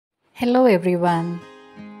Hello everyone.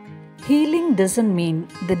 Healing doesn't mean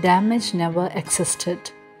the damage never existed.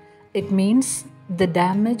 It means the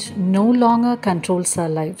damage no longer controls our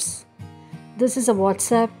lives. This is a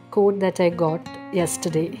WhatsApp quote that I got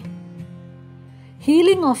yesterday.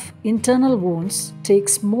 Healing of internal wounds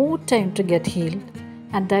takes more time to get healed,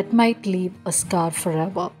 and that might leave a scar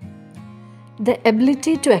forever. The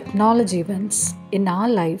ability to acknowledge events in our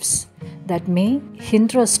lives that may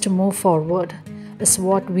hinder us to move forward is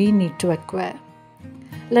what we need to acquire.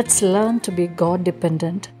 Let's learn to be God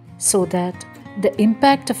dependent so that the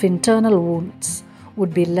impact of internal wounds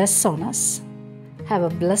would be less on us. Have a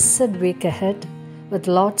blessed week ahead with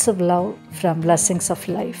lots of love from Blessings of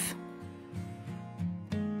Life.